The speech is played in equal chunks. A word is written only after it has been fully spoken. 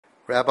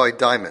Rabbi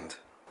Diamond.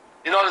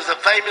 You know, there's a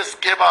famous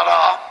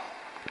Gemara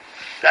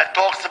that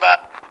talks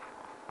about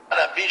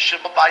Rabbi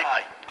Shimon Bar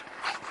Yochai.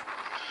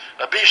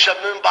 Rabbi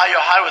Shimon Bar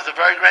Yochai was a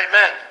very great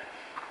man.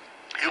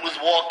 He was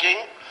walking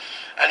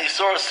and he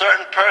saw a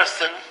certain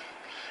person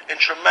in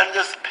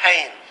tremendous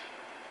pain,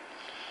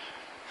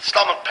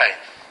 stomach pain,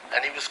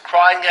 and he was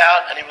crying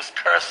out and he was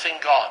cursing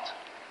God.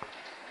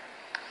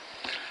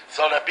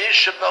 So Rabbi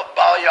Shimon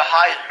Bar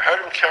Yochai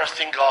heard him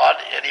cursing God,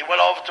 and he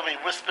went over to him,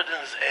 he whispered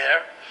in his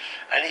ear,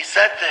 and he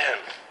said to him,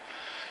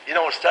 you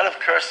know, instead of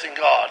cursing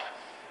God,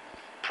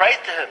 pray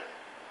to him.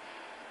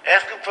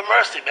 Ask him for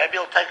mercy. Maybe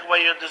he'll take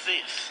away your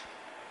disease.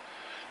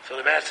 So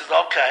the man says,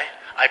 okay,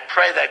 I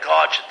pray that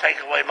God should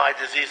take away my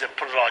disease and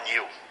put it on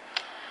you.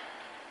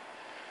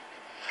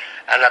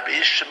 And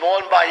Rabbi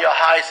Shimon Bar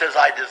Yochai says,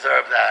 I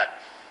deserve that.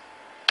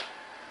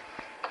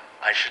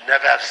 I should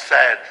never have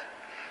said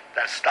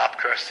that stop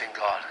cursing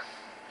God.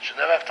 Should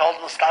never have told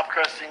him to stop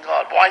cursing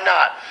God. Why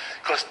not?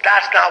 Because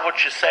that's not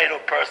what you say to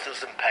a person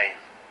who's in pain.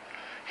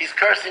 He's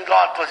cursing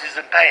God because he's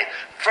in pain.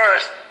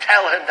 First,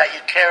 tell him that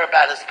you care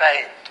about his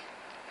pain.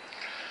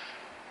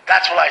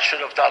 That's what I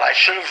should have done. I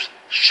should have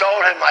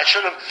showed him, I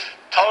should have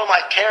told him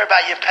I care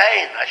about your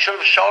pain. I should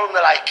have shown him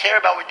that I care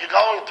about what you're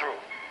going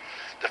through.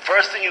 The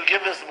first thing you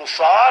give is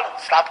Musar,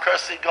 stop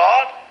cursing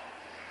God.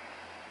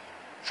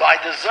 So I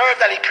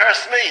deserve that he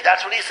cursed me.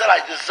 That's what he said.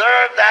 I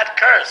deserve that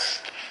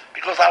curse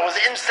because I was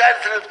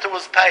insensitive to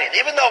his pain.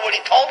 Even though what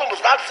he told him was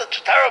not such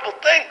a terrible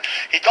thing,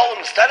 he told him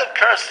instead of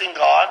cursing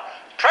God,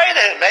 pray to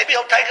him. Maybe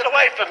he'll take it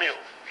away from you.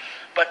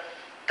 But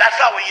that's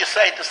not what you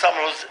say to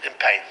someone who's in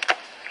pain.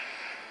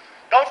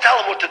 Don't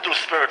tell him what to do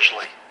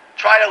spiritually.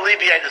 Try to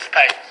alleviate his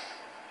pain.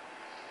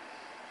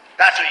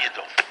 That's what you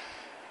do.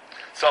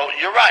 So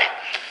you're right.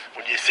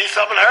 When you see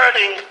someone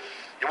hurting,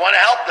 you want to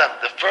help them.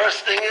 The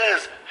first thing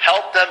is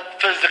help them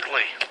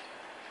physically.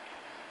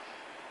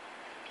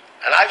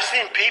 And I've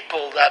seen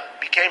people that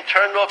became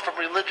turned off from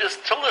religious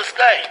till this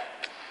day.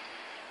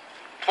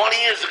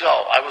 20 years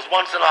ago, I was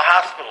once in a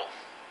hospital.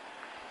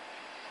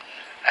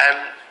 And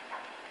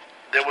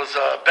there was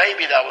a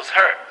baby that was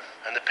hurt.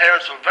 And the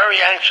parents were very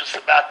anxious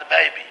about the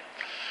baby.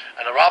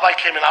 And the rabbi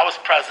came in, I was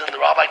present, the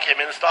rabbi came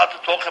in and started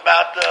to talk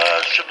about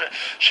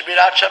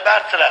Shemirat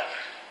Shabbat to them.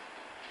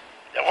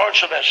 They weren't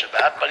Shemirat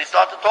Shabbat, but he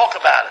started to talk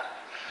about it.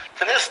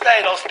 To this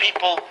day, those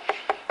people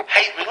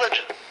hate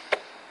religion.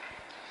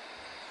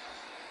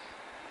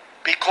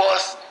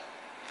 Because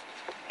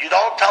you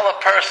don't tell a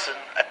person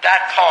at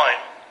that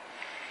time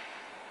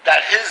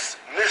that his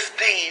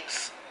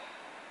misdeeds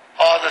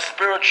are the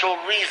spiritual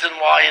reason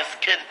why his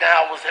kid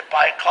now was hit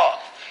by a car.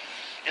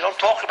 You don't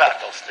talk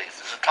about those things.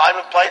 There's a time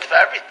and place for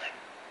everything.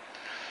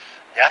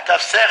 You have to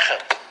have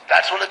sechel.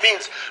 That's what it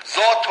means.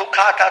 Zot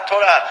hukat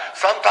HaTorah.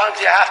 Sometimes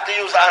you have to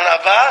use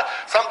anava.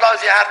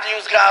 Sometimes you have to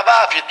use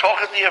gava. If you're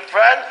talking to your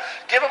friend,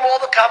 give him all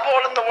the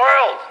kabod in the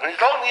world. When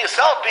you're talking to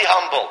yourself, be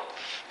humble.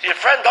 To your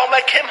friend, don't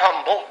make him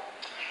humble.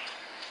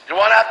 You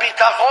want to have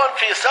bitachon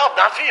for yourself,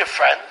 not for your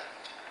friend.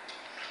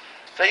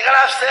 So you got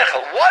to have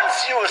sechel.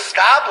 Once you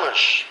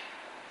establish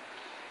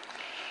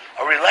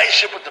a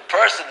relationship with the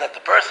person that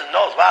the person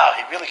knows, wow,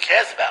 he really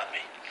cares about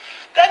me,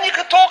 then you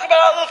can talk about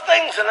other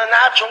things in a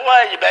natural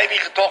way. Maybe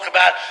you can talk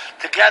about,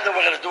 together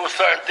we're going to do a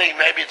certain thing.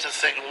 Maybe it's a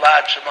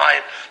Sigulat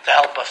Shemayim to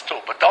help us too.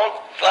 But don't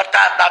let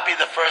that not be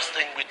the first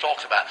thing we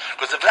talk about.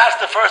 Because if that's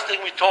the first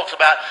thing we talk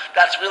about,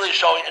 that's really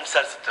showing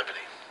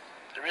insensitivity.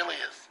 It really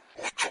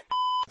is.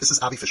 This is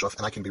Avi Fishoff,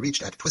 and I can be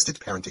reached at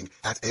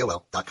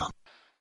twistedparenting@aol.com.